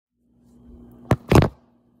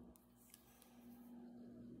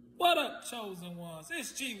What up, chosen ones?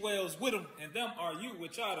 It's G Wells with them, and them are you,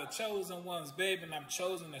 which are the chosen ones, baby, and I'm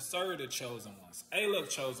chosen to serve the chosen ones. Hey,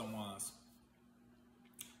 look, chosen ones.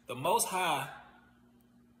 The Most High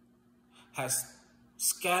has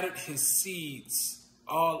scattered his seeds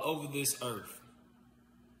all over this earth.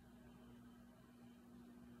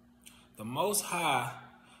 The Most High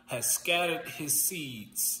has scattered his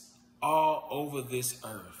seeds all over this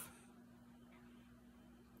earth.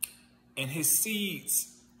 And his seeds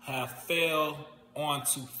have fell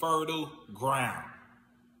onto fertile ground.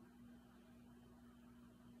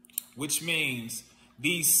 Which means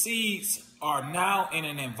these seeds are now in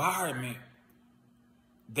an environment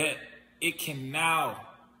that it can now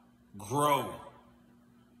grow.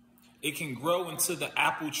 It can grow into the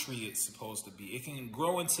apple tree it's supposed to be. It can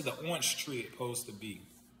grow into the orange tree it's supposed to be.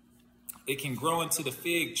 It can grow into the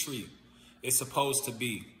fig tree it's supposed to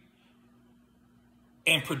be.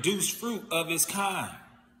 And produce fruit of its kind.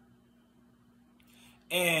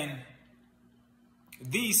 And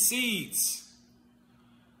these seeds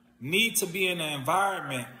need to be in an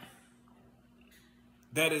environment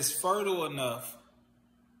that is fertile enough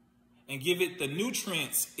and give it the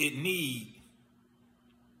nutrients it needs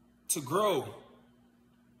to grow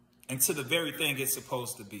into the very thing it's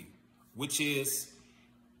supposed to be, which is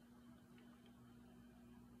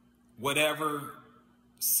whatever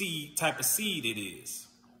type of seed it is.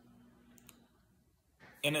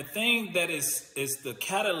 And the thing that is the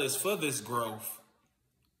catalyst for this growth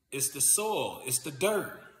is the soil, it's the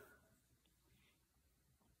dirt.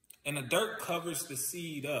 And the dirt covers the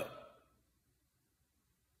seed up.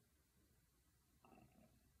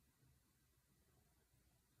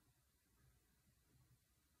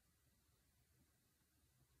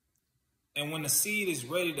 And when the seed is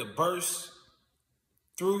ready to burst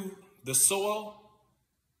through the soil,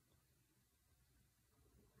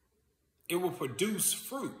 it will produce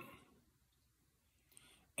fruit.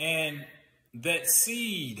 And that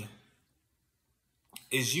seed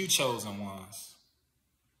is you, chosen ones.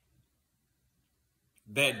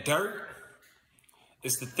 That dirt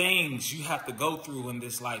is the things you have to go through in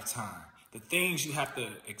this lifetime. The things you have to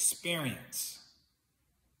experience.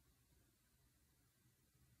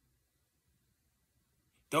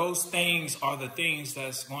 Those things are the things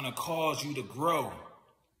that's going to cause you to grow.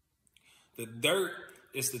 The dirt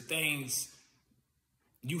is the things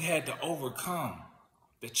you had to overcome.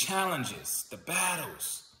 The challenges, the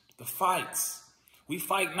battles, the fights. We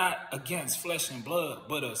fight not against flesh and blood,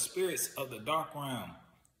 but the spirits of the dark realm.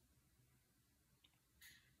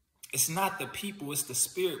 It's not the people, it's the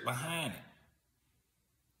spirit behind it.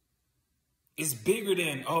 It's bigger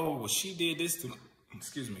than, oh, well, she did this to me.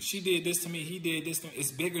 Excuse me. She did this to me. He did this to me.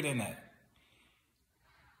 It's bigger than that.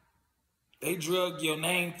 They drug your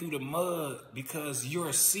name through the mud because you're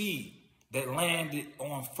a seed that landed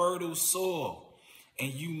on fertile soil.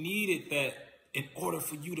 And you needed that in order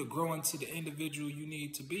for you to grow into the individual you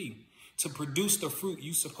need to be. To produce the fruit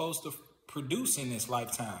you're supposed to produce in this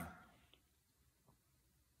lifetime.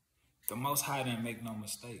 The Most High didn't make no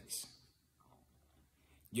mistakes.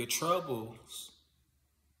 Your troubles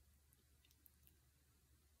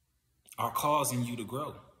are causing you to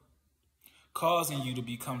grow. Causing you to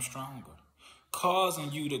become stronger.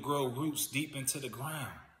 Causing you to grow roots deep into the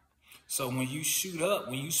ground. So when you shoot up,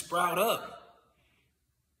 when you sprout up,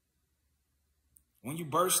 when you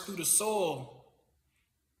burst through the soil,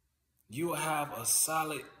 you will have a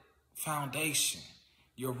solid foundation.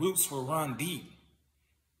 Your roots will run deep.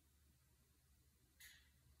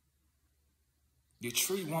 Your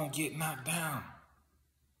tree won't get knocked down.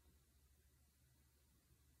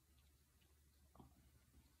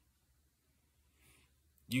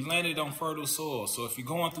 You landed on fertile soil. So if you're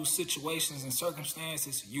going through situations and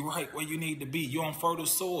circumstances, you're right where you need to be. You're on fertile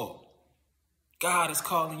soil. God is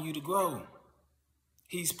calling you to grow.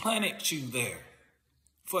 He's planted you there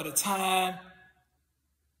for the time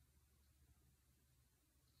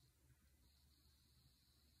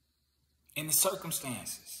and the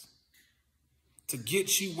circumstances to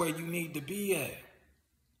get you where you need to be at.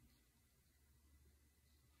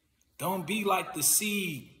 Don't be like the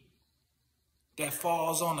seed that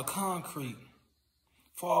falls on the concrete,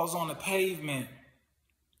 falls on the pavement,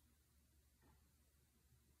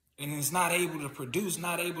 and is not able to produce,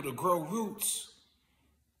 not able to grow roots.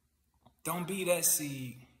 Don't be that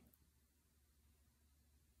seed.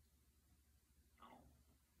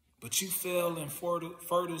 But you fell in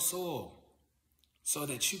fertile soil so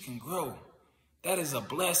that you can grow. That is a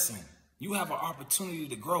blessing. You have an opportunity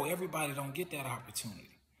to grow. Everybody don't get that opportunity.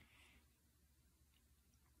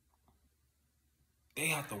 They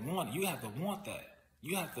have to want it. You have to want that.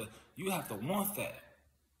 You have to want that.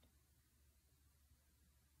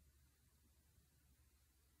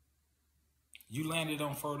 You landed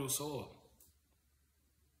on fertile soil.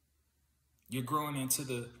 You're growing into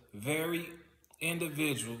the very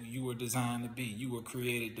individual you were designed to be. You were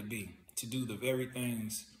created to be, to do the very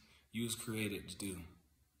things you was created to do.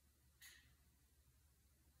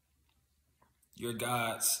 You're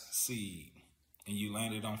God's seed, and you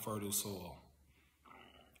landed on fertile soil.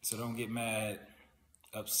 So don't get mad,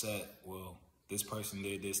 upset. Well, this person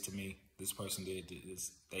did this to me. This person did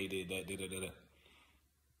this. They did that. Da, da, da, da.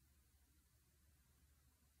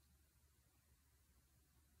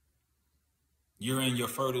 You're in your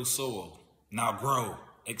fertile soil. Now grow,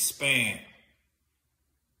 expand.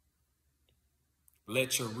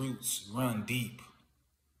 Let your roots run deep.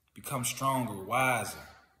 Become stronger, wiser.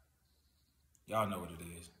 Y'all know what it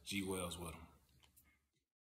is. G Wells with 'em.